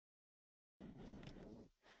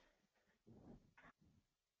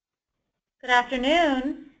Good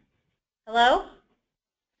afternoon. Hello?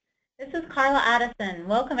 This is Carla Addison.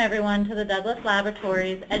 Welcome everyone to the Douglas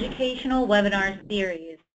Laboratories Educational Webinar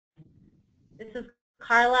Series. This is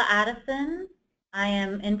Carla Addison. I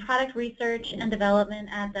am in Product Research and Development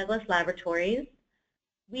at Douglas Laboratories.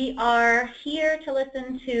 We are here to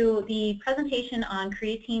listen to the presentation on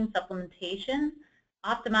creatine supplementation,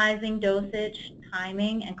 optimizing dosage,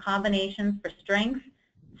 timing, and combinations for strength,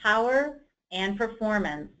 power, and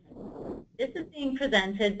performance. This is being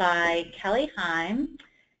presented by Kelly Heim.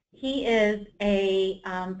 He is a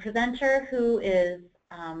presenter who is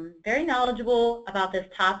very knowledgeable about this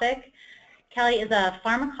topic. Kelly is a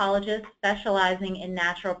pharmacologist specializing in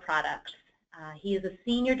natural products. He is a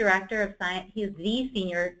senior director of science. He is the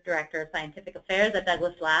senior director of scientific affairs at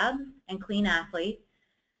Douglas Labs and Clean Athlete.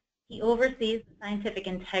 He oversees the scientific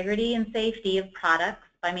integrity and safety of products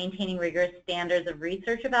by maintaining rigorous standards of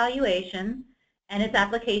research evaluation and its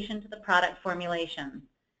application to the product formulation.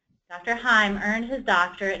 Dr. Heim earned his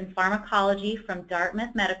doctorate in pharmacology from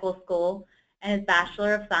Dartmouth Medical School and his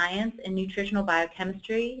Bachelor of Science in Nutritional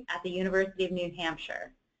Biochemistry at the University of New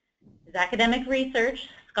Hampshire. His academic research,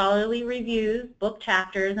 scholarly reviews, book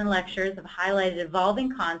chapters, and lectures have highlighted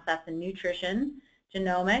evolving concepts in nutrition,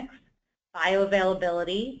 genomics,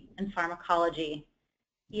 bioavailability, and pharmacology.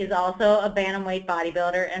 He is also a bantamweight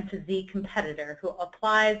bodybuilder and physique competitor who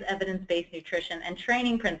applies evidence-based nutrition and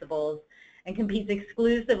training principles and competes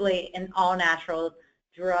exclusively in all-natural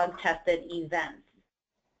drug-tested events.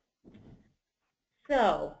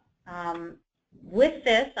 So, with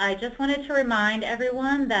this, I just wanted to remind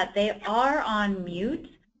everyone that they are on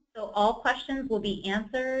mute, so all questions will be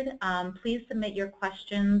answered. Please submit your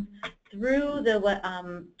questions through the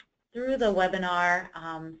webinar,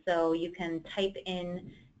 so you can type in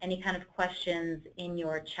any kind of questions in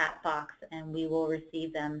your chat box, and we will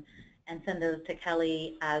receive them and send those to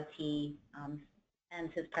Kelly as he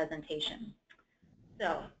ends his presentation.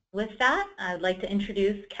 So with that, I'd like to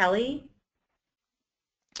introduce Kelly.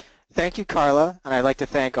 Thank you, Carla, and I'd like to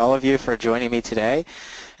thank all of you for joining me today.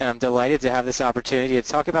 And I'm delighted to have this opportunity to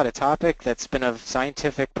talk about a topic that's been of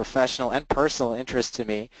scientific, professional, and personal interest to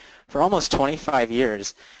me for almost 25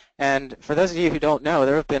 years. And for those of you who don't know,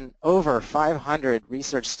 there have been over 500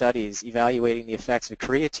 research studies evaluating the effects of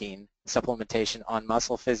creatine supplementation on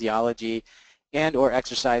muscle physiology and or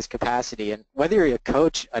exercise capacity. And whether you're a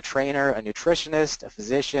coach, a trainer, a nutritionist, a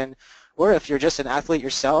physician, or if you're just an athlete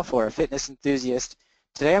yourself or a fitness enthusiast,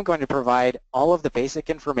 today I'm going to provide all of the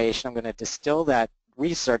basic information. I'm going to distill that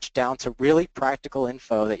research down to really practical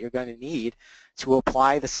info that you're going to need to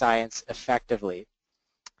apply the science effectively.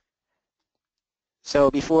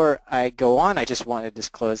 So before I go on, I just want to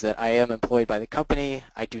disclose that I am employed by the company.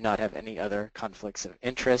 I do not have any other conflicts of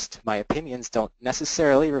interest. My opinions don't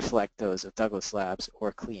necessarily reflect those of Douglas Labs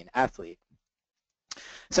or Clean Athlete.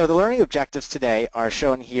 So the learning objectives today are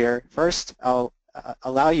shown here. First, I'll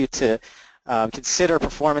allow you to consider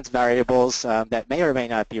performance variables that may or may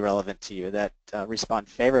not be relevant to you that respond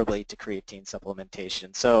favorably to creatine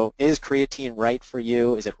supplementation. So is creatine right for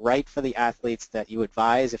you? Is it right for the athletes that you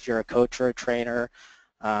advise if you're a coach or a trainer?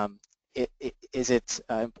 Is it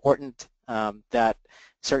important that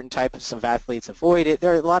certain types of athletes avoid it?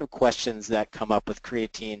 There are a lot of questions that come up with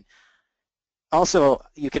creatine. Also,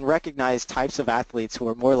 you can recognize types of athletes who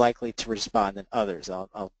are more likely to respond than others.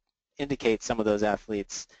 I'll indicate some of those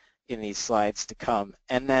athletes in these slides to come,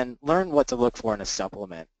 and then learn what to look for in a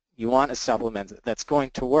supplement. You want a supplement that's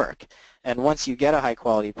going to work, and once you get a high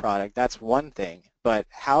quality product, that's one thing, but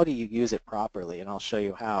how do you use it properly? And I'll show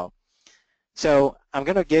you how. So I'm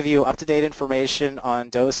going to give you up-to-date information on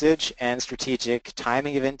dosage and strategic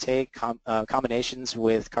timing of intake, combinations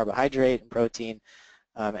with carbohydrate and protein,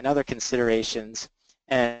 and other considerations,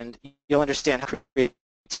 and you'll understand how creatine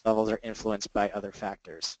levels are influenced by other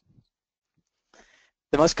factors.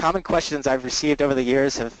 The most common questions I've received over the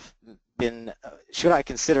years have been, should I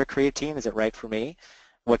consider creatine? Is it right for me?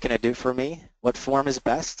 What can it do for me? What form is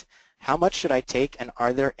best? How much should I take, and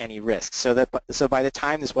are there any risks? So by the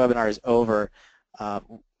time this webinar is over,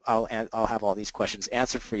 I'll have all these questions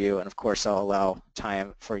answered for you, and of course I'll allow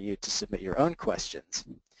time for you to submit your own questions.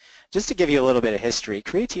 Just to give you a little bit of history,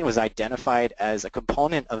 creatine was identified as a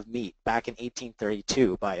component of meat back in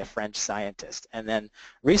 1832 by a French scientist, and then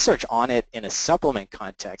research on it in a supplement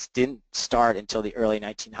context didn't start until the early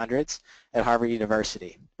 1900s at Harvard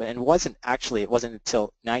University. But it wasn't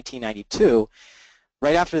until 1992,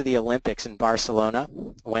 right after the Olympics in Barcelona,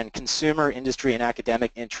 when consumer, industry, and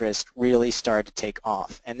academic interest really started to take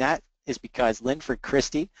off. And that is because Linford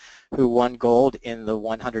Christie, who won gold in the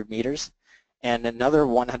 100 meters, and another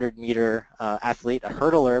 100-meter athlete, a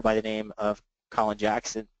hurdler by the name of Colin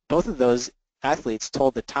Jackson, both of those athletes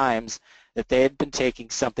told the Times that they had been taking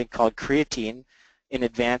something called creatine in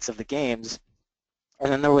advance of the games.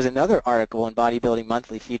 And then there was another article in Bodybuilding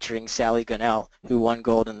Monthly featuring Sally Gunnell, who won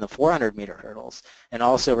gold in the 400-meter hurdles and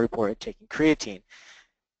also reported taking creatine.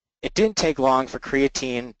 It didn't take long for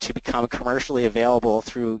creatine to become commercially available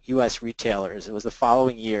through U.S. retailers. It was the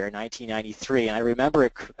following year, 1993, and I remember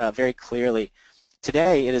it very clearly.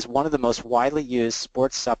 Today, it is one of the most widely used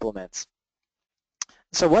sports supplements.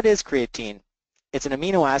 So what is creatine? It's an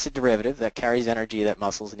amino acid derivative that carries energy that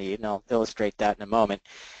muscles need, and I'll illustrate that in a moment.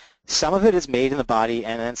 Some of it is made in the body,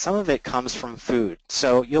 and then some of it comes from food.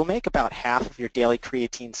 So you'll make about half of your daily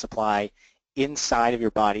creatine supply inside of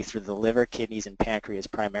your body through the liver, kidneys, and pancreas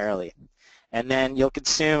primarily. And then you'll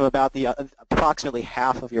consume about approximately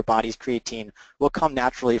half of your body's creatine will come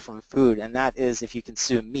naturally from food, and that is if you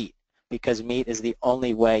consume meat, because meat is the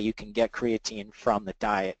only way you can get creatine from the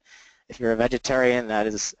diet. If you're a vegetarian, that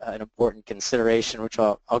is an important consideration, which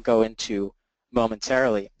I'll go into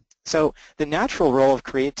momentarily. So the natural role of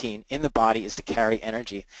creatine in the body is to carry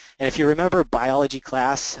energy. And if you remember biology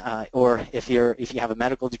class, or if you have a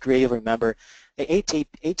medical degree, you'll remember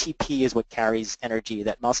ATP is what carries energy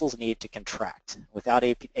that muscles need to contract. Without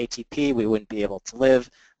ATP, we wouldn't be able to live,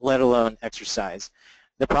 let alone exercise.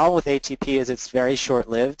 The problem with ATP is it's very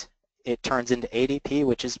short-lived. It turns into ADP,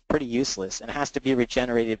 which is pretty useless, and has to be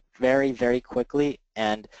regenerated very, very quickly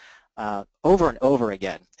and over and over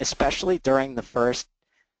again, especially during the first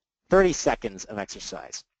 30 seconds of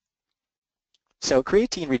exercise. So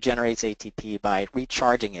creatine regenerates ATP by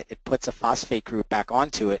recharging it. It puts a phosphate group back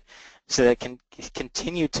onto it so that it can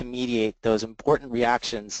continue to mediate those important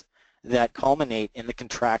reactions that culminate in the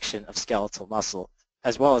contraction of skeletal muscle,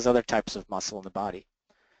 as well as other types of muscle in the body.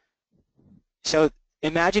 So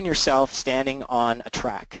imagine yourself standing on a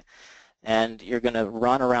track, and you're going to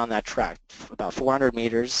run around that track about 400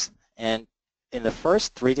 meters, and in the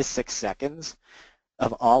first 3 to 6 seconds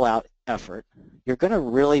of all-out effort, you're going to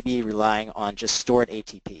really be relying on just stored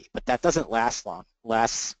ATP, but that doesn't last long. It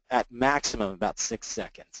lasts at maximum about 6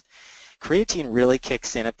 seconds. Creatine really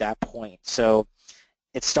kicks in at that point, so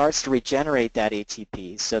it starts to regenerate that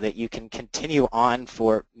ATP so that you can continue on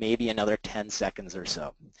for maybe another 10 seconds or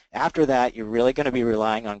so. After that, you're really going to be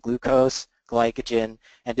relying on glucose, glycogen,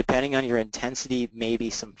 and depending on your intensity, maybe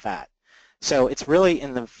some fat. So it's really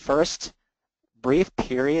in the first brief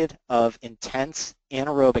period of intense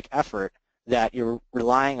anaerobic effort that you're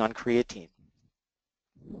relying on creatine.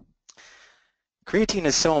 Creatine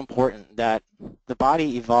is so important that the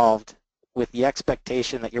body evolved with the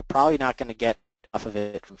expectation that you're probably not going to get enough of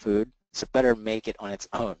it from food, so better make it on its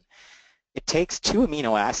own. It takes 2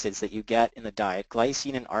 amino acids that you get in the diet,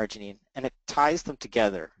 glycine and arginine, and it ties them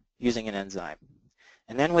together using an enzyme.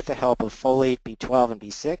 And then with the help of folate, B12, and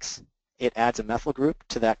B6, it adds a methyl group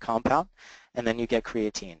to that compound, and then you get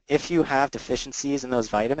creatine. If you have deficiencies in those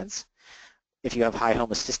vitamins, if you have high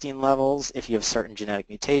homocysteine levels, if you have certain genetic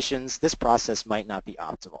mutations, this process might not be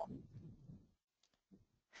optimal.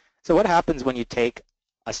 So what happens when you take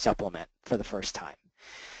a supplement for the first time?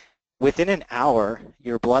 Within an hour,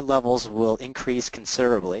 your blood levels will increase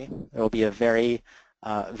considerably. There will be a very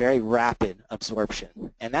rapid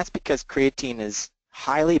absorption, and that's because creatine is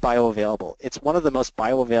highly bioavailable. It's one of the most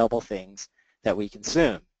bioavailable things that we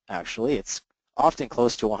consume, actually. It's often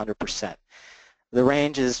close to 100%. The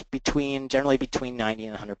range is generally between 90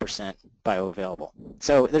 and 100% bioavailable.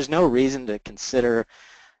 So there's no reason to consider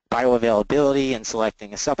bioavailability and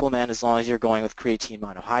selecting a supplement. As long as you're going with creatine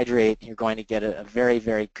monohydrate, you're going to get a very,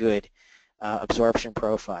 very good absorption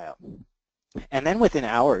profile. And then within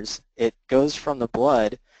hours, it goes from the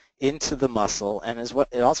blood into the muscle, and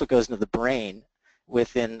it also goes into the brain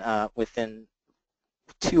within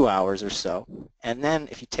 2 hours or so. And then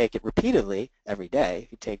if you take it repeatedly every day,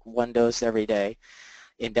 if you take 1 dose every day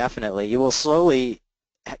indefinitely, you will slowly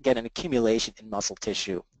get an accumulation in muscle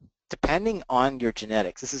tissue. Depending on your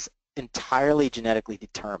genetics, this is entirely genetically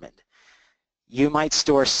determined. You might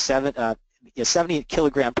store a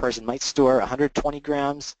 70-kilogram person might store 120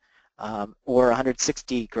 grams or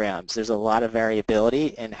 160 grams. There's a lot of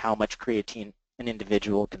variability in how much creatine an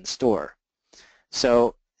individual can store.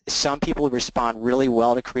 So some people respond really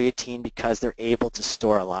well to creatine because they're able to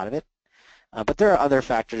store a lot of it. But there are other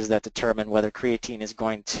factors that determine whether creatine is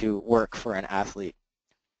going to work for an athlete.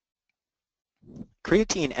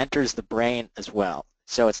 Creatine enters the brain as well.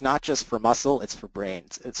 So it's not just for muscle, it's for brain.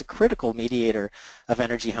 It's a critical mediator of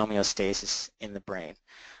energy homeostasis in the brain.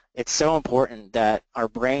 It's so important that our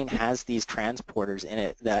brain has these transporters in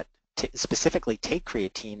it that specifically take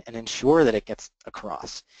creatine and ensure that it gets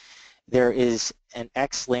across. There is an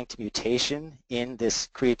X-linked mutation in this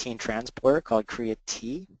creatine transporter called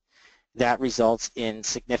creatine, that results in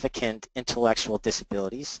significant intellectual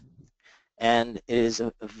disabilities. And it is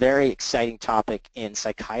a very exciting topic in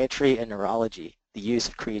psychiatry and neurology, the use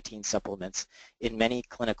of creatine supplements in many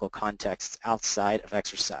clinical contexts outside of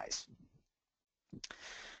exercise.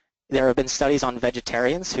 There have been studies on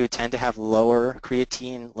vegetarians who tend to have lower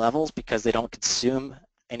creatine levels because they don't consume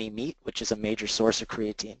any meat, which is a major source of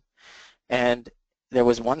creatine. And there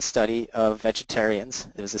was one study of vegetarians,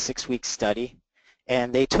 it was a 6-week study,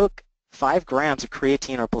 and they took 5 grams of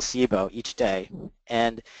creatine or placebo each day,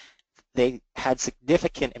 and they had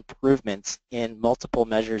significant improvements in multiple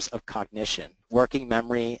measures of cognition, working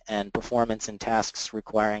memory, and performance in tasks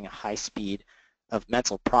requiring a high speed of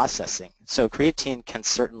mental processing. So creatine can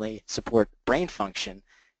certainly support brain function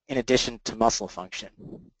in addition to muscle function.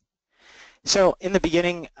 So in the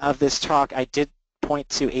beginning of this talk, I did point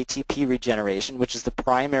to ATP regeneration, which is the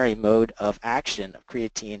primary mode of action of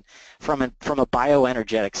creatine from a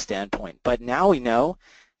bioenergetic standpoint. But now we know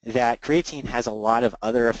that creatine has a lot of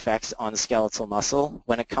other effects on skeletal muscle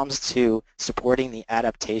when it comes to supporting the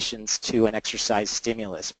adaptations to an exercise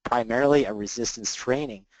stimulus, primarily a resistance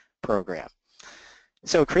training program.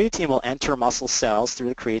 So creatine will enter muscle cells through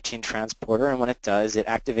the creatine transporter, and when it does, it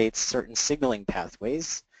activates certain signaling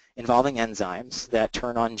pathways involving enzymes that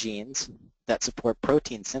turn on genes that support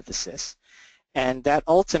protein synthesis, and that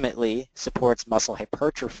ultimately supports muscle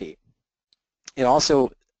hypertrophy. It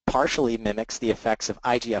also partially mimics the effects of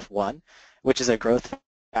IGF-1, which is a growth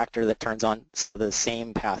factor that turns on the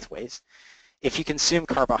same pathways. If you consume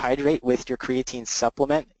carbohydrate with your creatine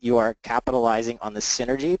supplement, you are capitalizing on the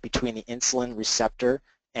synergy between the insulin receptor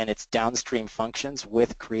and its downstream functions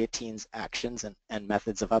with creatine's actions and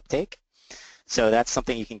methods of uptake. So that's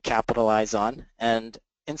something you can capitalize on. And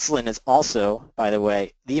insulin is also, by the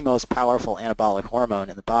way, the most powerful anabolic hormone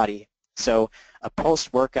in the body. So a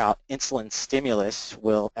post-workout insulin stimulus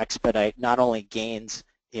will expedite not only gains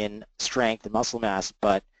in strength and muscle mass,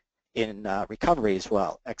 but in recovery as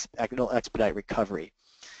well. It'll expedite recovery.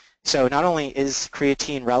 So not only is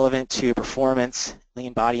creatine relevant to performance,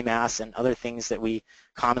 lean body mass, and other things that we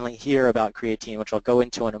commonly hear about creatine, which I'll go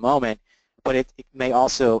into in a moment, but it may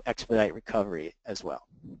also expedite recovery as well.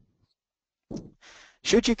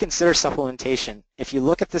 Should you consider supplementation? If you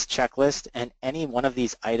look at this checklist and any one of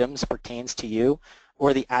these items pertains to you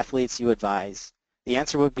or the athletes you advise, the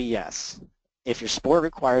answer would be yes. If your sport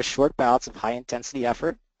requires short bouts of high-intensity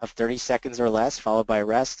effort of 30 seconds or less followed by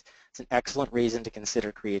rest, it's an excellent reason to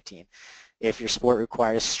consider creatine. If your sport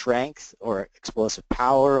requires strength or explosive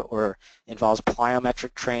power or involves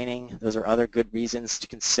plyometric training, those are other good reasons to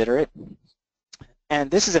consider it. And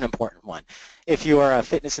this is an important one. If you are a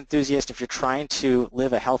fitness enthusiast, if you're trying to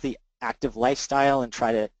live a healthy, active lifestyle and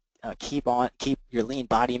try to keep your lean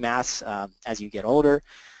body mass as you get older,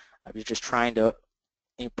 if you're just trying to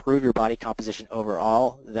improve your body composition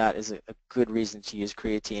overall, that is a good reason to use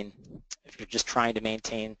creatine. If you're just trying to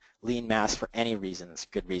maintain lean mass for any reason, it's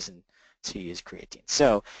a good reason to use creatine.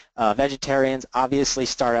 So vegetarians obviously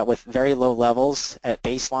start out with very low levels at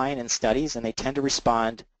baseline in studies, and they tend to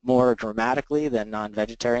respond more dramatically than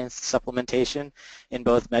non-vegetarians to supplementation in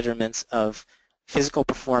both measurements of physical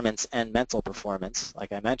performance and mental performance,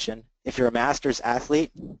 like I mentioned. If you're a master's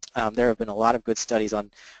athlete, there have been a lot of good studies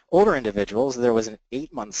on older individuals. There was an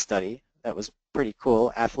 8-month study that was pretty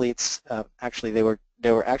cool. Athletes, actually, they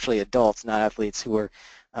were actually adults, not athletes, who were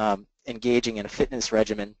engaging in a fitness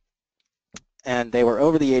regimen, and they were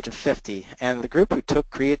over the age of 50. And the group who took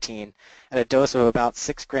creatine at a dose of about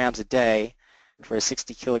 6 grams a day for a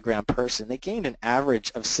 60-kilogram person, they gained an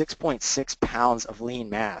average of 6.6 pounds of lean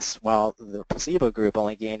mass, while the placebo group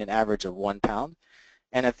only gained an average of 1 pound.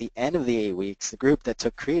 And at the end of the 8 weeks, the group that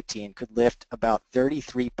took creatine could lift about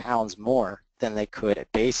 33 pounds more than they could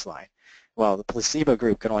at baseline, while the placebo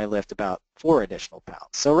group could only lift about 4 additional pounds.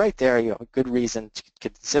 So right there, you have a good reason to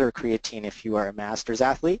consider creatine if you are a master's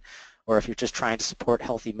athlete or if you're just trying to support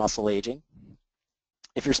healthy muscle aging.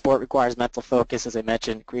 If your sport requires mental focus, as I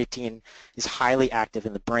mentioned, creatine is highly active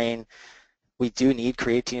in the brain. We do need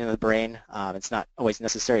creatine in the brain. It's not always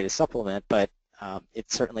necessary to supplement, but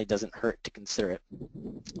it certainly doesn't hurt to consider it.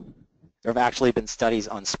 There have actually been studies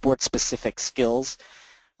on sport-specific skills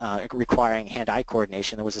requiring hand-eye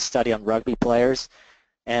coordination. There was a study on rugby players,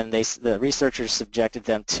 and the researchers subjected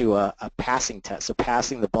them to a passing test, so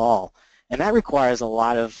passing the ball. And that requires a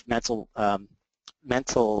lot of mental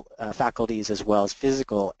faculties as well as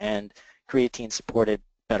physical, and creatine supported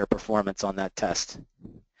better performance on that test.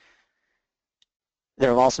 There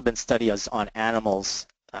have also been studies on animals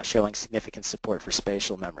showing significant support for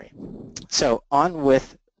spatial memory. So on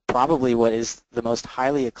with probably what is the most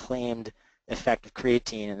highly acclaimed effect of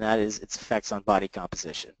creatine, and that is its effects on body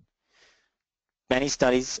composition. Many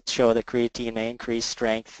studies show that creatine may increase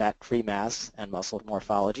strength, fat-free mass, and muscle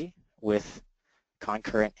morphology with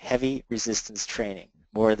concurrent heavy resistance training,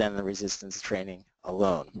 more than the resistance training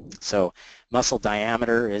alone. So muscle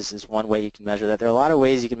diameter is one way you can measure that. There are a lot of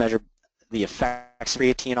ways you can measure the effects of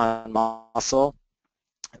creatine on muscle,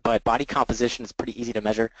 but body composition is pretty easy to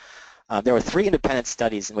measure. There were 3 independent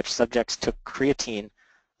studies in which subjects took creatine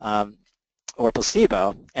or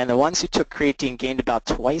placebo, and the ones who took creatine gained about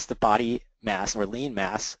twice the body mass or lean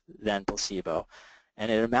mass than placebo, and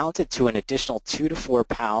it amounted to an additional 2 to 4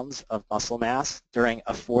 pounds of muscle mass during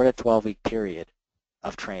a 4 to 12-week period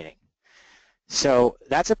of training. So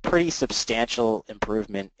that's a pretty substantial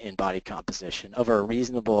improvement in body composition over a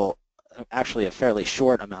reasonable, actually a fairly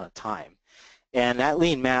short amount of time. And that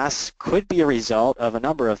lean mass could be a result of a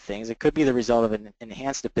number of things. It could be the result of an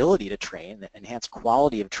enhanced ability to train, enhanced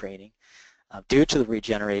quality of training due to the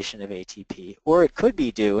regeneration of ATP, or it could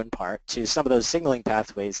be due in part to some of those signaling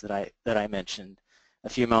pathways that I mentioned a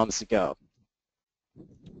few moments ago.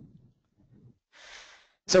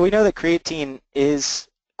 So we know that creatine is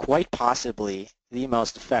quite possibly the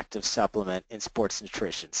most effective supplement in sports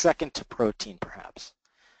nutrition, second to protein perhaps.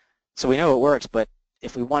 So we know it works, but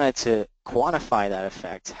if we wanted to quantify that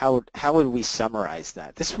effect, how would we summarize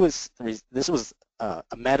that? This was a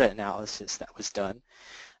meta-analysis that was done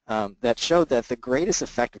that showed that the greatest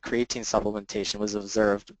effect of creatine supplementation was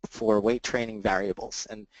observed for weight training variables.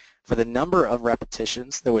 And for the number of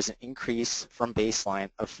repetitions, there was an increase from baseline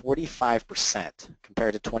of 45%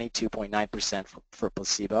 compared to 22.9% for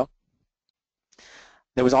placebo.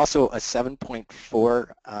 There was also a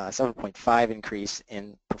 7.5 increase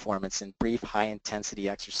in performance in brief high-intensity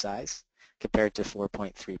exercise compared to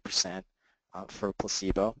 4.3% for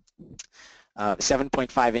placebo.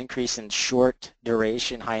 7.5 increase in short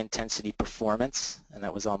duration high-intensity performance, and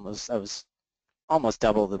that was almost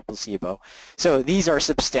double the placebo. So these are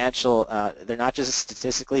substantial. They're not just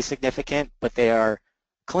statistically significant, but they are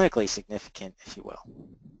clinically significant, if you will.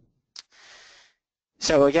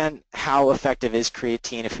 So again, how effective is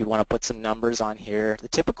creatine if we want to put some numbers on here? The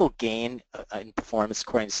typical gain in performance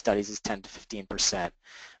according to studies is 10 to 15%.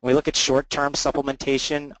 When we look at short-term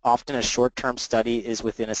supplementation, often a short-term study is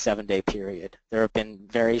within a 7-day period. There have been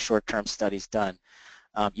very short-term studies done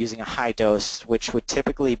using a high dose, which would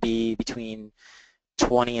typically be between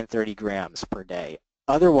 20 and 30 grams per day,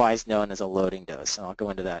 otherwise known as a loading dose, and I'll go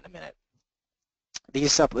into that in a minute.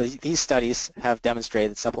 These studies have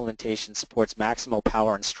demonstrated that supplementation supports maximal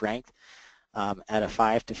power and strength at a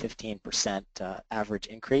 5 to 15% average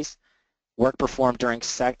increase. Work performed during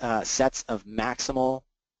sets of maximal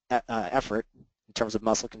effort in terms of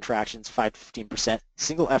muscle contractions, 5 to 15%.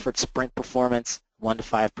 Single effort sprint performance, 1 to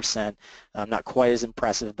 5%, not quite as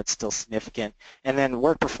impressive, but still significant. And then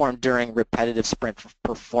work performed during repetitive sprint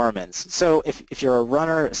performance. So if you're a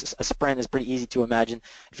runner, a sprint is pretty easy to imagine.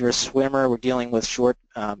 If you're a swimmer, we're dealing with short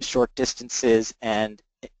distances and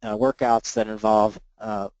workouts that involve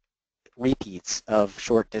repeats of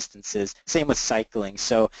short distances. Same with cycling.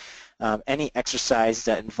 So any exercise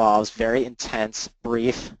that involves very intense,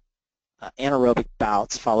 brief anaerobic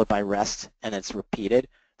bouts followed by rest and it's repeated,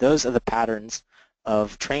 those are the patterns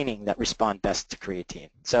of training that respond best to creatine.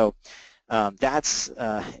 So that's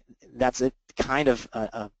a kind of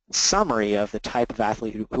a summary of the type of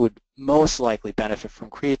athlete who would most likely benefit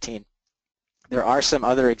from creatine. There are some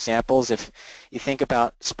other examples. If you think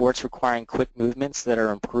about sports requiring quick movements that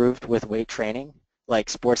are improved with weight training, like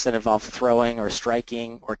sports that involve throwing or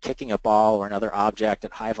striking or kicking a ball or another object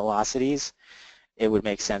at high velocities, it would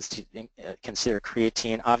make sense to consider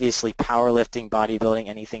creatine. Obviously, powerlifting, bodybuilding,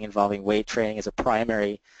 anything involving weight training is a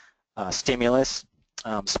primary stimulus.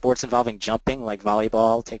 Sports involving jumping, like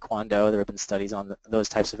volleyball, taekwondo, there have been studies on those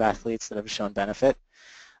types of athletes that have shown benefit.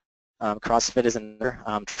 CrossFit is another.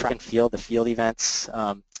 Track and field, the field events,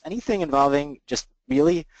 anything involving just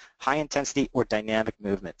really high intensity or dynamic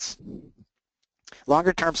movements.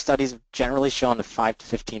 Longer-term studies have generally shown a 5 to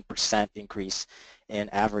 15% increase in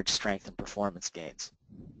average strength and performance gains.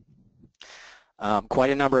 Quite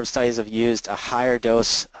a number of studies have used a higher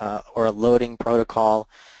dose or a loading protocol,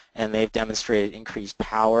 and they've demonstrated increased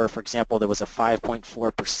power. For example, there was a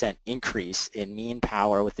 5.4% increase in mean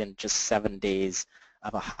power within just 7 days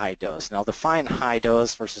of a high dose. And I'll define high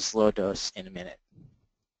dose versus low dose in a minute.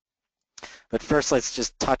 But first, let's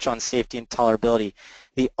just touch on safety and tolerability.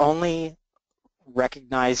 The only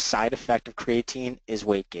recognized side effect of creatine is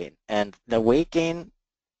weight gain, and the weight gain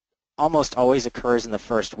almost always occurs in the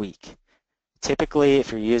first week. Typically,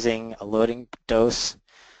 if you're using a loading dose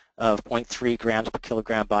of 0.3 grams per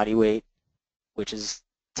kilogram body weight, which is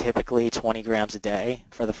typically 20 grams a day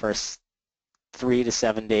for the first 3 to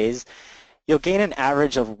 7 days, you'll gain an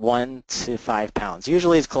average of 1 to 5 pounds.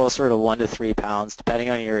 Usually it's closer to 1 to 3 pounds depending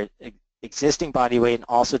on your existing body weight and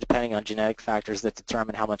also depending on genetic factors that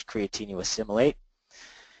determine how much creatine you assimilate.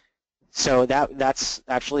 So that's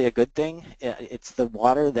actually a good thing. It's the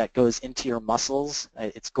water that goes into your muscles.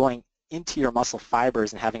 It's going into your muscle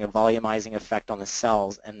fibers and having a volumizing effect on the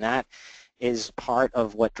cells, and that is part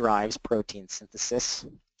of what drives protein synthesis.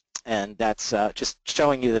 And that's just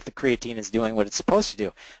showing you that the creatine is doing what it's supposed to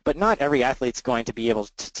do. But not every athlete's going to be able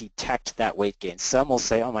to detect that weight gain. Some will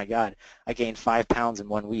say, oh my God, I gained 5 pounds in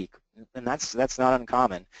 1 week. And that's not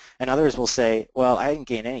uncommon. And others will say, well, I didn't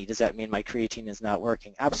gain any. Does that mean my creatine is not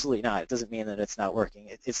working? Absolutely not. It doesn't mean that it's not working.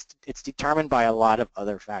 It's determined by a lot of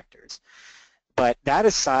other factors. But that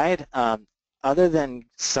aside, other than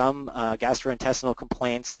some gastrointestinal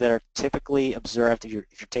complaints that are typically observed if you're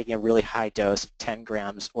taking a really high dose of 10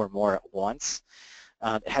 grams or more at once,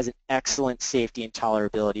 it has an excellent safety and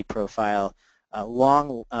tolerability profile, a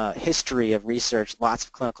long history of research, lots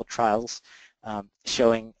of clinical trials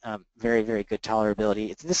showing very, very good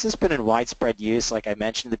tolerability. This has been in widespread use, like I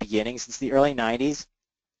mentioned at the beginning, since the early 90s.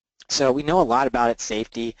 So we know a lot about its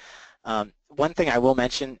safety. One thing I will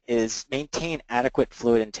mention is maintain adequate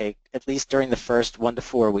fluid intake, at least during the first 1 to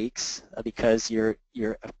 4 weeks, because you're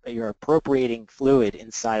appropriating fluid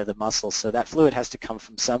inside of the muscle, so that fluid has to come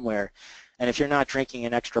from somewhere. And if you're not drinking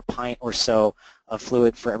an extra pint or so of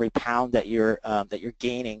fluid for every pound that you're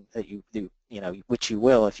gaining, which you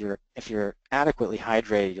will if you're adequately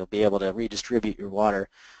hydrated, you'll be able to redistribute your water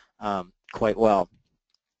quite well.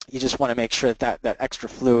 You just want to make sure that extra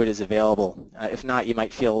fluid is available. If not, you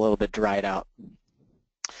might feel a little bit dried out.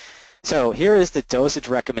 So here is the dosage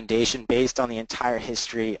recommendation based on the entire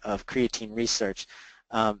history of creatine research.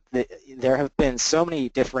 There have been so many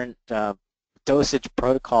different dosage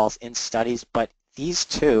protocols in studies, but these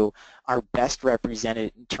two are best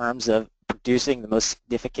represented in terms of producing the most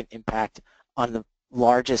significant impact on the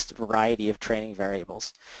largest variety of training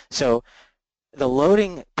variables. So the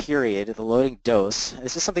loading period, the loading dose,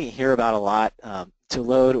 this is something you hear about a lot, to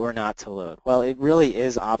load or not to load. Well, it really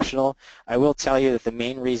is optional. I will tell you that the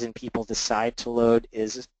main reason people decide to load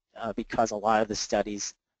is because a lot of the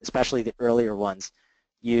studies, especially the earlier ones,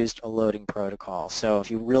 used a loading protocol. So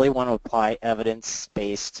if you really want to apply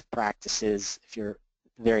evidence-based practices, if you're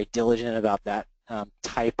very diligent about that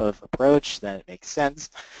type of approach, then it makes sense.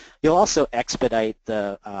 You'll also expedite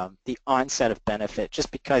the onset of benefit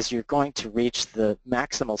just because you're going to reach the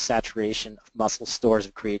maximal saturation of muscle stores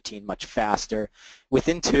of creatine much faster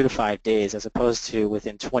within 2 to 5 days as opposed to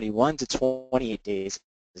within 21 to 28 days,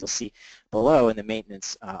 as you'll see below in the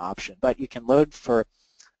maintenance option. But you can load for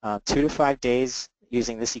 2 to 5 days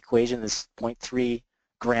using this equation, this 0.3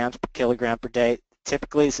 grams per kilogram per day.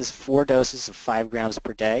 Typically, this is 4 doses of 5 grams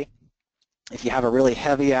per day. If you have a really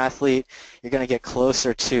heavy athlete, you're going to get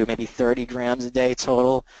closer to maybe 30 grams a day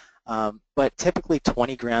total, but typically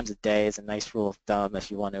 20 grams a day is a nice rule of thumb if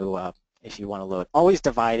you want to load. Always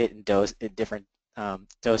divide it in different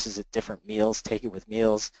doses at different meals. Take it with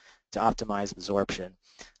meals to optimize absorption.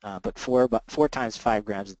 But 4 times 5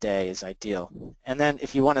 grams a day is ideal. And then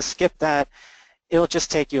if you want to skip that, it'll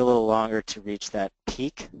just take you a little longer to reach that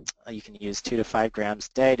peak. You can use 2 to 5 grams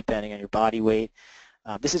a day depending on your body weight.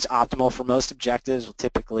 This is optimal for most objectives. Well,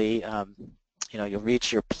 typically, you'll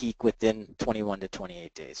reach your peak within 21 to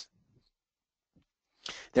 28 days.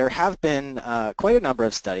 There have been quite a number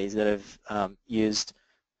of studies that have used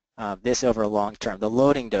this over a long term, the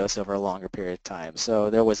loading dose over a longer period of time. So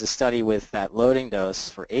there was a study with that loading dose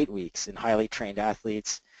for 8 weeks in highly trained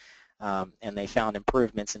athletes, and they found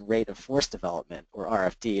improvements in rate of force development, or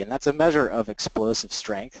RFD, and that's a measure of explosive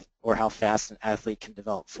strength, or how fast an athlete can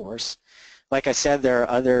develop force. Like I said, there are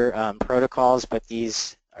other protocols, but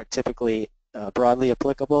these are typically broadly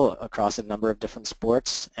applicable across a number of different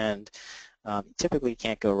sports, and typically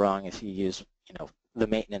can't go wrong if you use, the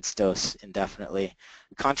maintenance dose indefinitely.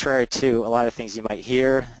 Contrary to a lot of things you might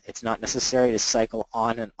hear, it's not necessary to cycle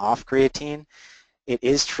on and off creatine. It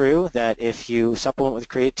is true that if you supplement with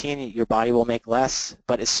creatine, your body will make less,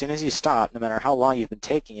 but as soon as you stop, no matter how long you've been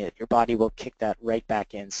taking it, your body will kick that right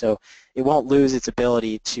back in. So it won't lose its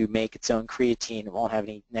ability to make its own creatine. It won't have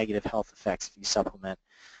any negative health effects if you supplement,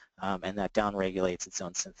 and that downregulates its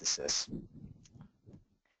own synthesis.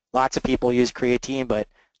 Lots of people use creatine, but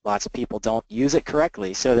lots of people don't use it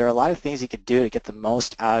correctly. So there are a lot of things you can do to get the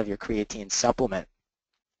most out of your creatine supplement.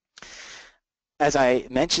 As I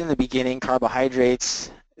mentioned in the beginning, carbohydrates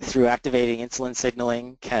through activating insulin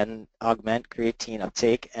signaling can augment creatine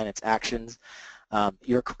uptake and its actions.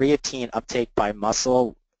 Your creatine uptake by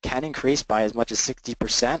muscle can increase by as much as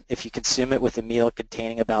 60% if you consume it with a meal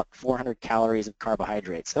containing about 400 calories of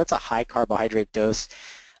carbohydrates. So that's a high carbohydrate dose.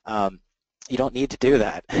 You don't need to do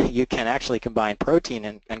that. You can actually combine protein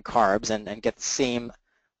and carbs and get the same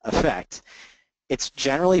effect. It's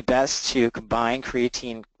generally best to combine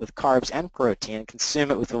creatine with carbs and protein and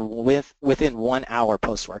consume it within 1 hour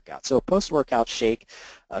post-workout. So a post-workout shake,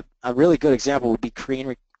 a really good example would be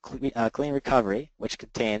Clean Recovery, which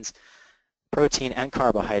contains protein and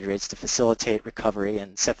carbohydrates to facilitate recovery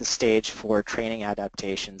and set the stage for training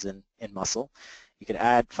adaptations in muscle. You could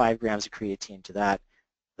add 5 grams of creatine to that.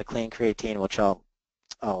 The clean creatine, which I'll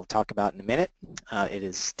talk about in a minute, it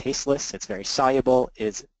is tasteless, it's very soluble, it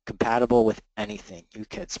is compatible with anything. You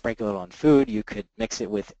could sprinkle it on food, you could mix it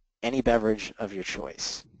with any beverage of your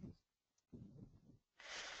choice.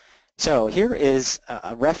 So here is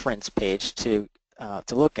a reference page to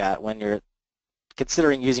look at when you're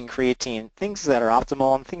considering using creatine, things that are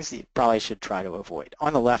optimal and things that you probably should try to avoid.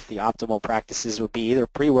 On the left, the optimal practices would be either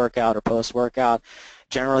pre-workout or post-workout.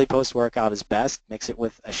 Generally, post-workout is best. Mix it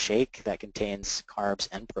with a shake that contains carbs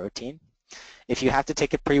and protein. If you have to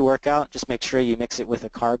take a pre-workout, just make sure you mix it with a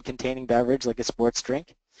carb-containing beverage like a sports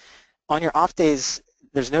drink. On your off days,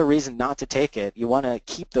 there's no reason not to take it. You want to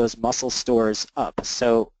keep those muscle stores up.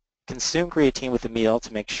 So consume creatine with a meal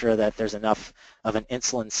to make sure that there's enough of an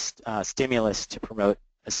insulin stimulus to promote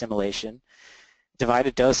assimilation.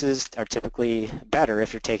 Divided doses are typically better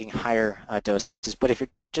if you're taking higher doses, but if you're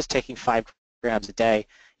just taking 5 grams a day,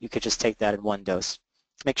 you could just take that in one dose.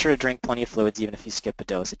 Make sure to drink plenty of fluids even if you skip a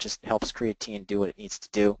dose. It just helps creatine do what it needs to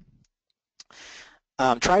do.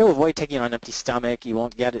 Try to avoid taking it on an empty stomach. You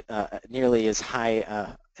won't get nearly as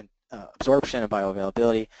high absorption and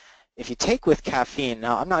bioavailability. If you take with caffeine,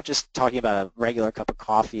 now I'm not just talking about a regular cup of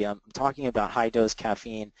coffee, I'm talking about high-dose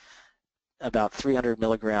caffeine, about 300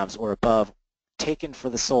 milligrams or above, taken for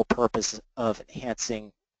the sole purpose of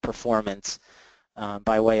enhancing performance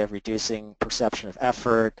by way of reducing perception of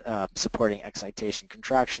effort, supporting excitation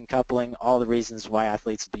contraction coupling, all the reasons why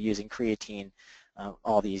athletes have been using creatine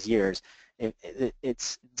all these years.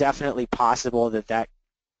 It's definitely possible that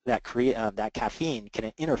caffeine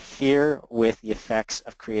can interfere with the effects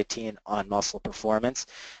of creatine on muscle performance,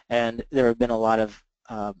 and there have been a lot of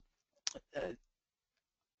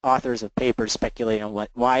authors of papers speculating on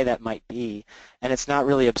why that might be, and it's not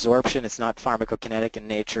really absorption, it's not pharmacokinetic in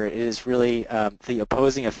nature, it is really the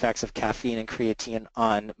opposing effects of caffeine and creatine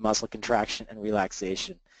on muscle contraction and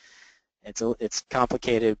relaxation. It's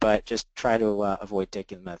complicated, but just try to avoid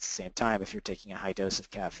taking them at the same time if you're taking a high dose of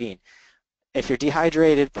caffeine. If you're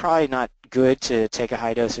dehydrated, probably not good to take a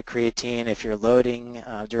high dose of creatine. If you're loading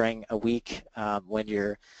during a week when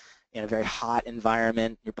you're in a very hot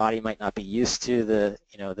environment, your body might not be used to the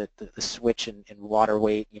switch in water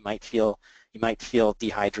weight. You might feel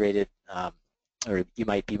dehydrated, or you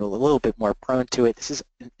might be a little bit more prone to it. This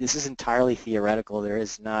is entirely theoretical. There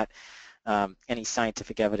is not any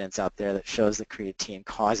scientific evidence out there that shows that creatine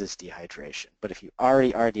causes dehydration. But if you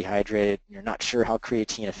already are dehydrated and you're not sure how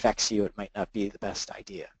creatine affects you, it might not be the best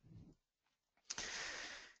idea.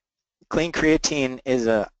 Clean creatine is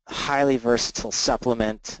a highly versatile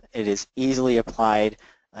supplement. It is easily applied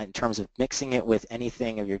in terms of mixing it with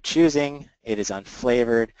anything of your choosing. It is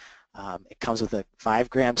unflavored. It comes with a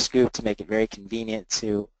 5-gram scoop to make it very convenient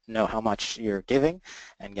to know how much you're giving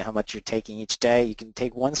and how much you're taking each day. You can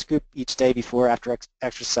take 1 scoop each day before or after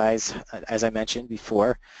exercise, as I mentioned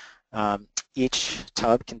before. Each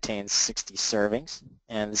tub contains 60 servings,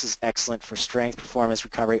 and this is excellent for strength, performance,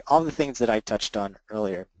 recovery, all the things that I touched on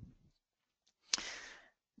earlier.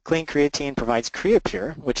 Clean creatine provides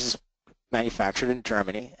CreaPure, which is manufactured in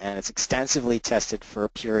Germany, and it's extensively tested for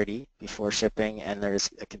purity before shipping, and there's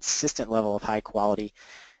a consistent level of high quality.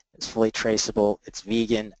 It's fully traceable, it's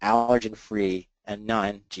vegan, allergen-free, and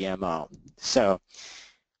non-GMO. So,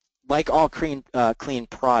 like all clean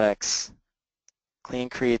products, clean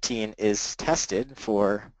creatine is tested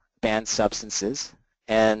for banned substances,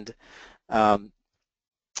 and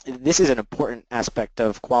this is an important aspect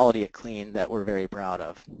of quality at Clean that we're very proud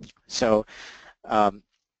of. So,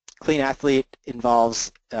 Clean Athlete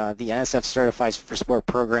involves the NSF Certifies for Sport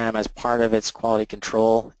program as part of its quality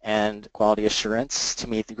control and quality assurance to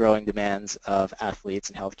meet the growing demands of athletes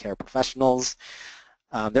and healthcare professionals.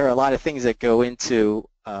 There are a lot of things that go into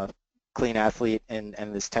Clean Athlete and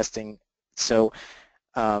this testing. So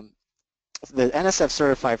the NSF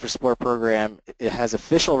Certified for Sport program, it has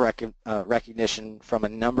official recognition from a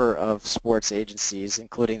number of sports agencies,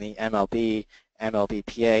 including the MLB,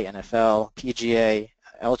 MLBPA, NFL, PGA,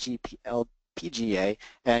 LPGA,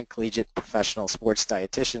 and Collegiate Professional Sports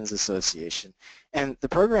Dietitians Association. And the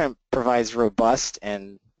program provides robust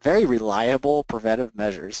and very reliable preventive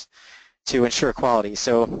measures to ensure quality.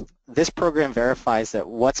 So this program verifies that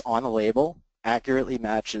what's on the label accurately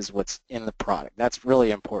matches what's in the product. That's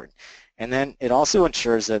really important. And then it also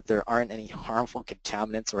ensures that there aren't any harmful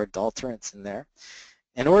contaminants or adulterants in there.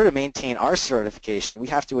 In order to maintain our certification, we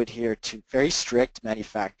have to adhere to very strict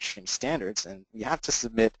manufacturing standards, and we have to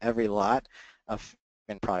submit every lot of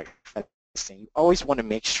product testing. You always want to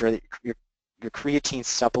make sure that your creatine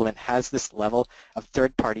supplement has this level of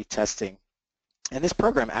third-party testing. And this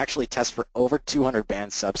program actually tests for over 200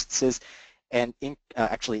 banned substances and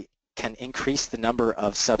actually can increase the number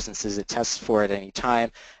of substances it tests for at any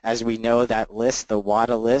time. As we know, that list, the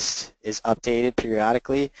WADA list, is updated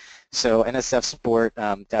periodically. So NSF Sport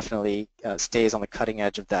definitely stays on the cutting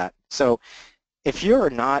edge of that. So if you're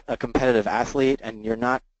not a competitive athlete and you're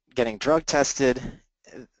not getting drug tested,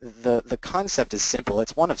 the concept is simple.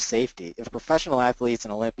 It's one of safety. If professional athletes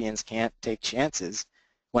and Olympians can't take chances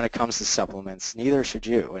when it comes to supplements, neither should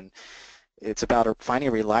you. And it's about finding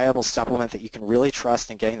a reliable supplement that you can really trust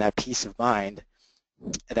and getting that peace of mind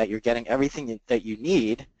that you're getting everything that you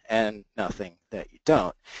need and nothing that you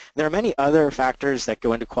don't. There are many other factors that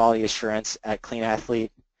go into quality assurance at Clean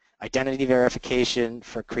Athlete. Identity verification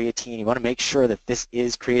for creatine. You want to make sure that this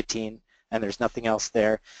is creatine and there's nothing else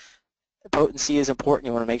there. Potency is important.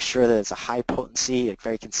 You want to make sure that it's a high potency, a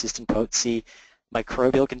very consistent potency.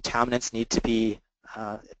 Microbial contaminants need to be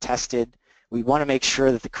tested. We want to make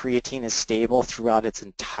sure that the creatine is stable throughout its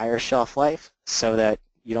entire shelf life so that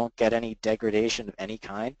you don't get any degradation of any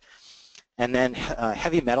kind. And then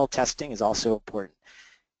heavy metal testing is also important.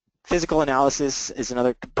 Physical analysis is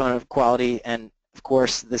another component of quality, and of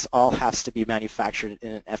course this all has to be manufactured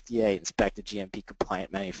in an FDA inspected GMP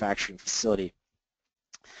compliant manufacturing facility.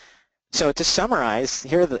 So to summarize,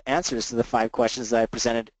 here are the answers to the 5 questions that I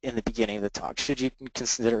presented in the beginning of the talk. Should you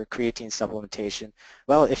consider creatine supplementation?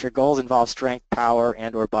 Well, if your goals involve strength, power,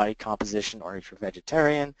 and or body composition, or if you're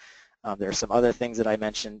vegetarian, there are some other things that I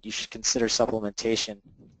mentioned, you should consider supplementation.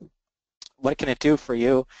 What can it do for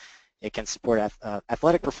you? It can support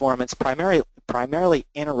athletic performance, primarily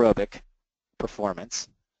anaerobic performance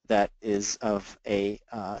that is of a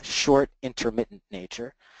short, intermittent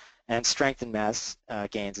nature, and strength and mass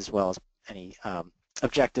gains as well as any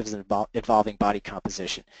objectives involving body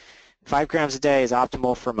composition. 5 grams a day is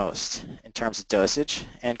optimal for most in terms of dosage,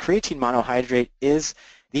 and creatine monohydrate is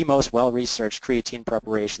the most well-researched creatine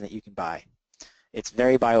preparation that you can buy. It's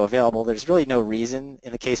very bioavailable. There's really no reason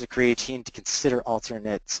in the case of creatine to consider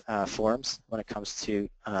alternate forms when it comes to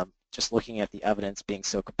just looking at the evidence being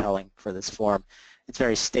so compelling for this form. It's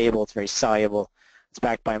very stable, it's very soluble, it's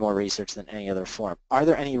backed by more research than any other form. Are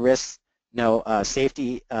there any risks? No.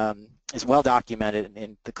 Safety is well documented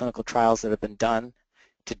in the clinical trials that have been done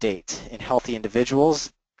to date in healthy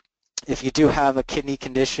individuals. If you do have a kidney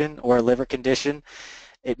condition or a liver condition,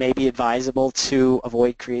 it may be advisable to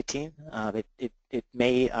avoid creatine. It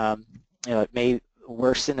may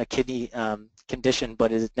worsen a kidney condition,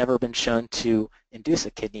 but it has never been shown to induce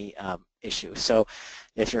a kidney issue. So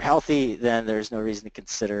if you're healthy, then there's no reason to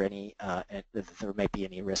consider any that there may be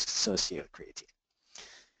any risks associated with creatine.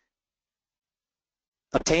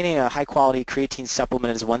 Obtaining a high-quality creatine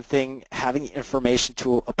supplement is one thing. Having information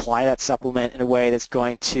to apply that supplement in a way that's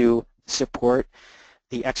going to support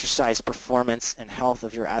the exercise performance and health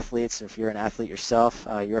of your athletes. If you're an athlete yourself,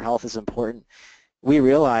 your health is important. We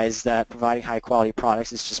realize that providing high-quality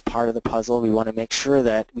products is just part of the puzzle. We want to make sure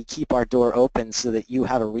that we keep our door open so that you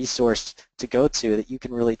have a resource to go to that you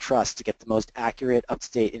can really trust to get the most accurate,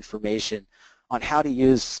 up-to-date information on how to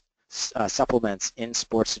use supplements in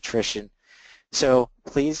sports nutrition. So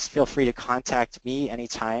please feel free to contact me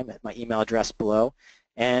anytime at my email address below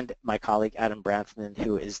and my colleague Adam Branfman,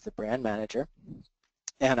 who is the brand manager.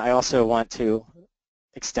 And I also want to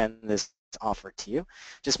extend this offer to you.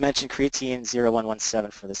 Just mention creatine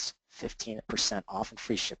 0117 for this 15% off and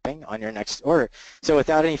free shipping on your next order. So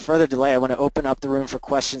without any further delay, I want to open up the room for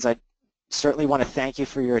questions. I certainly want to thank you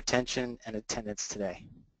for your attention and attendance today.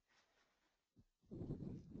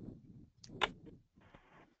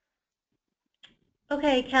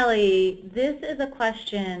 Okay, Kelly, this is a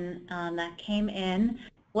question that came in.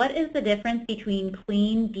 What is the difference between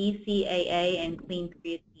clean BCAA and clean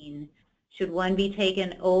creatine? Should one be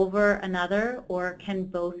taken over another, or can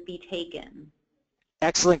both be taken?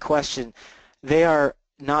 Excellent question. They are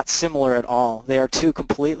not similar at all. They are 2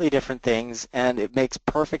 completely different things, and it makes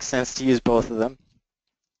perfect sense to use both of them.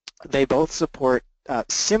 They both support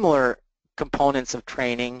similar components of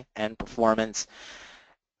training and performance.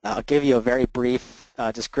 I'll give you a very brief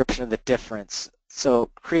description of the difference. So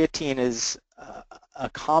creatine is a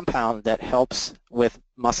compound that helps with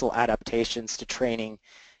muscle adaptations to training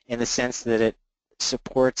in the sense that it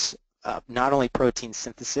supports not only protein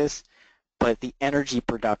synthesis, but the energy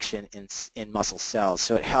production in muscle cells.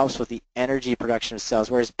 So it helps with the energy production of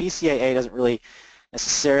cells, whereas BCAA doesn't really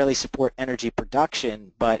necessarily support energy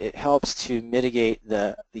production, but it helps to mitigate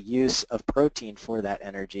the use of protein for that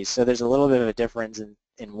energy. So there's a little bit of a difference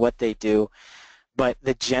in what they do, but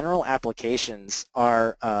the general applications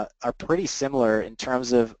are pretty similar in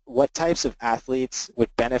terms of what types of athletes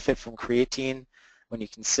would benefit from creatine when you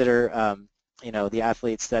consider the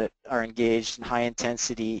athletes that are engaged in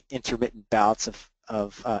high-intensity intermittent bouts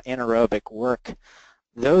of anaerobic work.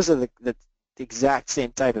 Those are the exact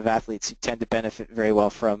same type of athletes who tend to benefit very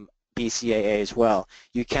well from BCAA as well.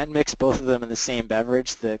 You can mix both of them in the same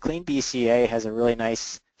beverage. The clean BCAA has a really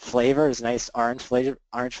nice flavor. It's a nice orange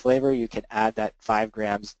flavor. You can add that 5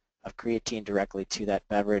 grams of creatine directly to that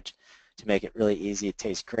beverage to make it really easy. It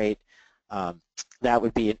tastes great. That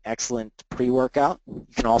would be an excellent pre-workout. You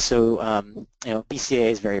can also,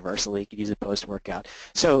 BCAA is very versatile. You could use it post-workout.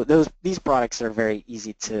 So these products are very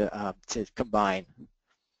easy to combine.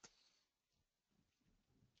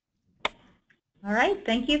 All right,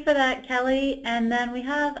 thank you for that, Kelly. And then we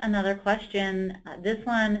have another question. This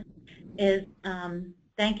one is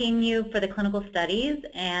thanking you for the clinical studies,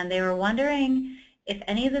 and they were wondering if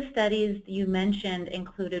any of the studies you mentioned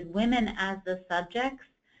included women as the subjects.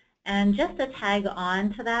 And just to tag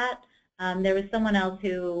on to that, there was someone else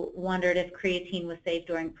who wondered if creatine was safe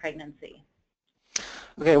during pregnancy.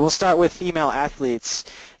 Okay, we'll start with female athletes.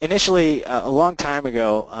 Initially, a long time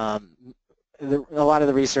ago, a lot of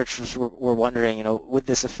the researchers were wondering, would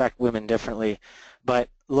this affect women differently? But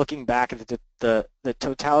looking back at the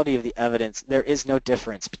totality of the evidence, there is no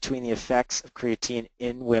difference between the effects of creatine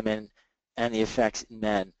in women and the effects in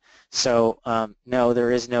men. So no,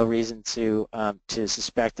 there is no reason to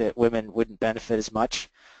suspect that women wouldn't benefit as much,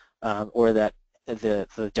 or that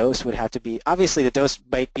the dose would have to be, obviously the dose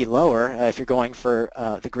might be lower if you're going for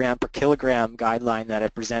the gram per kilogram guideline that I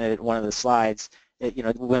presented at one of the slides.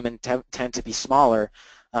 Women tend to be smaller,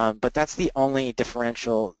 but that's the only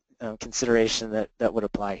differential consideration that would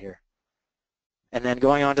apply here. And then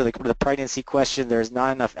going on to the pregnancy question, there's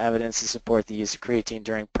not enough evidence to support the use of creatine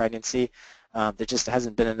during pregnancy. There just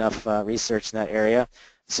hasn't been enough research in that area,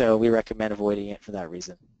 so we recommend avoiding it for that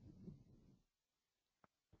reason.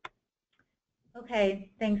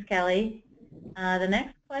 Okay, thanks, Kelly. The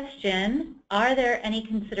next question, are there any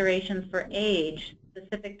considerations for age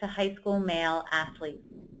specific to high school male athletes?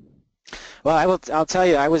 Well, I'll tell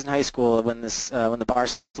you, I was in high school when the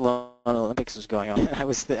Barcelona Olympics was going on.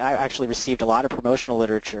 I actually received a lot of promotional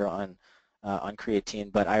literature on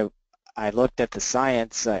creatine, but I looked at the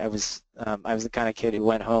science. I was the kind of kid who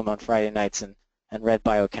went home on Friday nights and read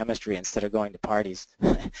biochemistry instead of going to parties.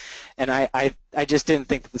 And I just didn't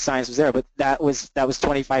think that the science was there. But that was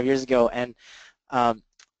 25 years ago, and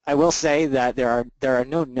I will say that there are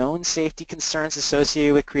no known safety concerns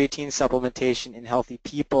associated with creatine supplementation in healthy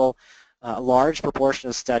people. A large proportion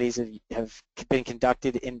of studies have been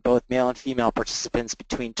conducted in both male and female participants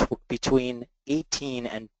between 18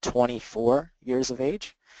 and 24 years of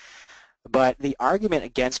age. But the argument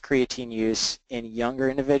against creatine use in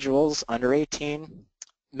younger individuals under 18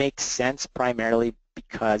 makes sense primarily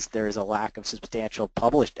because there is a lack of substantial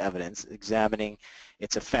published evidence examining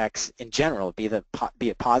its effects in general, be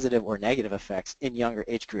it positive or negative effects in younger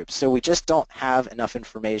age groups. So we just don't have enough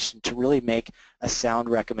information to really make a sound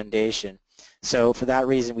recommendation. So for that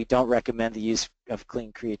reason, we don't recommend the use of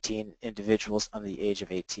clean creatine in individuals under the age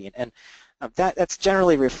of 18. And that's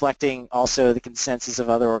generally reflecting also the consensus of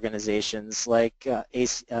other organizations like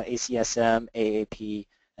ACSM, AAP,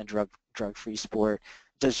 and Drug Free Sport.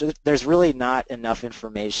 There's really not enough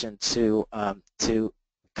information to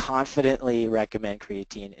confidently recommend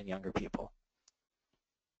creatine in younger people.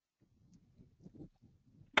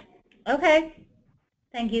 Okay,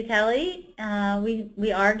 thank you, Kelly.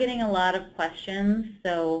 We are getting a lot of questions,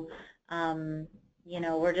 so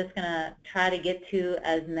we're just going to try to get to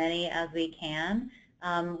as many as we can.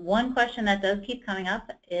 One question that does keep coming up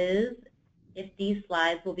is if these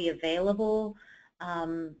slides will be available,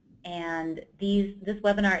 and this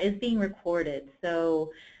webinar is being recorded.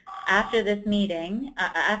 So after this meeting,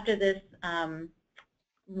 after this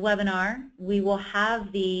webinar, we will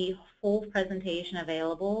have the full presentation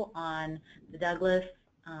available on the Douglas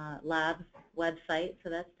Labs website. So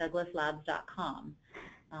that's douglaslabs.com.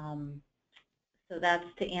 So that's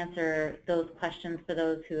to answer those questions for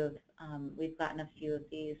those who have, we've gotten a few of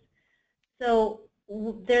these. So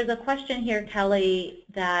there's a question here, Kelly,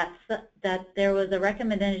 that there was a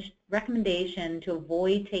recommendation to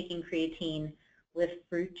avoid taking creatine with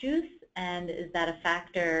fruit juice and is that a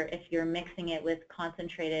factor if you're mixing it with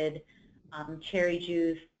concentrated cherry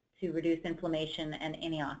juice to reduce inflammation and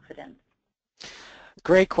antioxidants?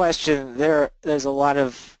 Great question. There's a lot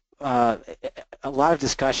of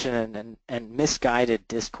discussion and misguided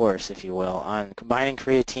discourse, if you will, on combining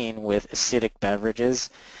creatine with acidic beverages,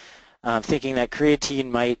 thinking that creatine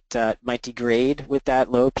might degrade with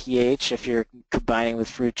that low pH if you're combining with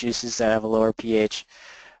fruit juices that have a lower pH.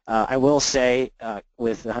 I will say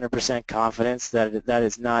with 100% confidence that that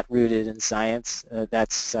is not rooted in science.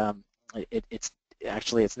 It's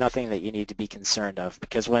nothing that you need to be concerned of,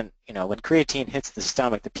 because when creatine hits the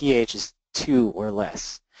stomach, the pH is 2 or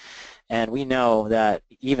less, and we know that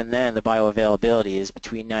even then the bioavailability is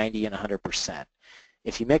between 90 and 100%.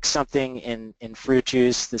 If you mix something in fruit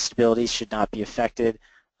juice, the stability should not be affected.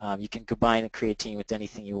 You can combine the creatine with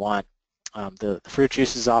anything you want. The fruit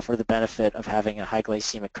juices offer the benefit of having a high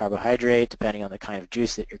glycemic carbohydrate depending on the kind of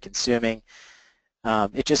juice that you're consuming.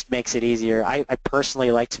 It just makes it easier. I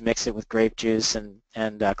personally like to mix it with grape juice and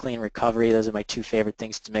clean recovery. Those are my two favorite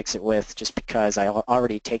things to mix it with, just because I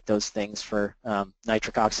already take those things for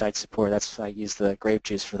nitric oxide support. That's why I use the grape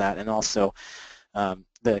juice for that. And also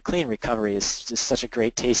the clean recovery is just such a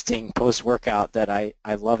great tasting post-workout that I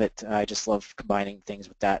love it. I just love combining things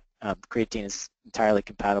with that. Creatine is entirely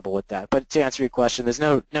compatible with that. But to answer your question, there's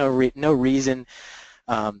no reason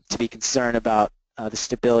to be concerned about the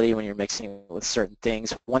stability when you're mixing with certain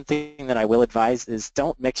things. One thing that I will advise is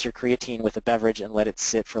don't mix your creatine with a beverage and let it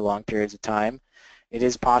sit for long periods of time. It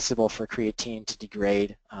is possible for creatine to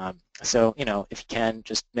degrade. So, if you can,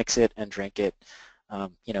 just mix it and drink it,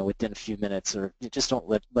 within a few minutes, or you just don't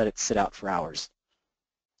let it sit out for hours.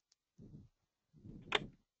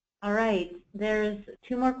 All right, there's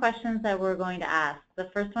two more questions that we're going to ask.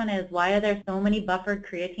 The first one is, why are there so many buffered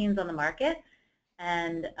creatines on the market?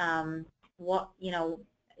 And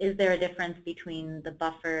is there a difference between the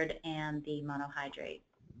buffered and the monohydrate?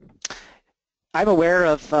 I'm aware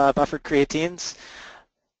of buffered creatines.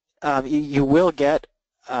 You will get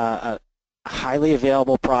a highly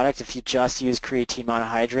available product if you just use creatine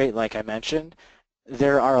monohydrate, like I mentioned.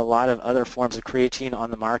 There are a lot of other forms of creatine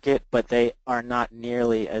on the market, but they are not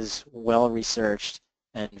nearly as well researched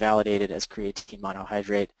and validated as creatine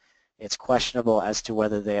monohydrate. It's questionable as to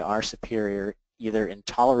whether they are superior either in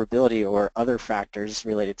tolerability or other factors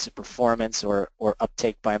related to performance or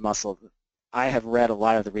uptake by muscle. I have read a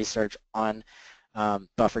lot of the research on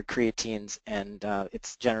buffered creatines, and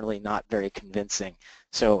it's generally not very convincing.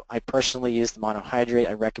 So I personally use the monohydrate.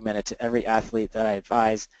 I recommend it to every athlete that I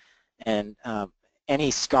advise, and any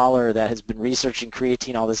scholar that has been researching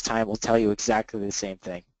creatine all this time will tell you exactly the same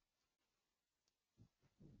thing.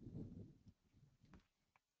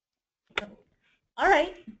 All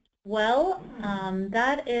right. Well,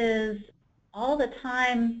 that is all the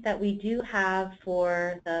time that we do have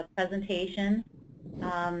for the presentation.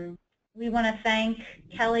 We want to thank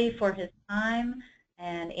Kelly for his time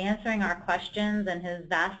and answering our questions and his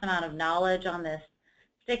vast amount of knowledge on this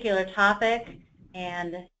particular topic,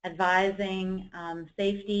 and advising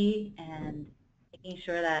safety and making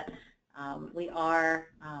sure that we are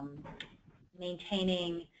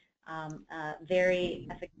maintaining a very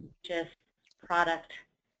efficacious product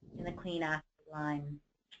in the clean acid line.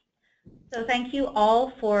 So thank you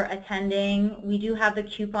all for attending. We do have the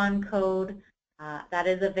coupon code that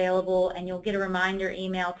is available, and you'll get a reminder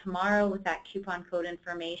email tomorrow with that coupon code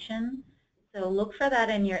information. So look for that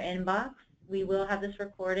in your inbox. We will have this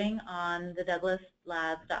recording on the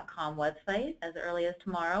douglaslabs.com website as early as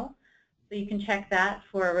tomorrow. So you can check that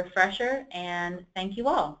for a refresher, and thank you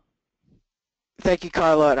all. Thank you,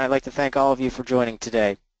 Carla, and I'd like to thank all of you for joining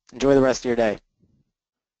today. Enjoy the rest of your day.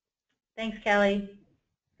 Thanks, Kelly.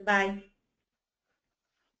 Goodbye.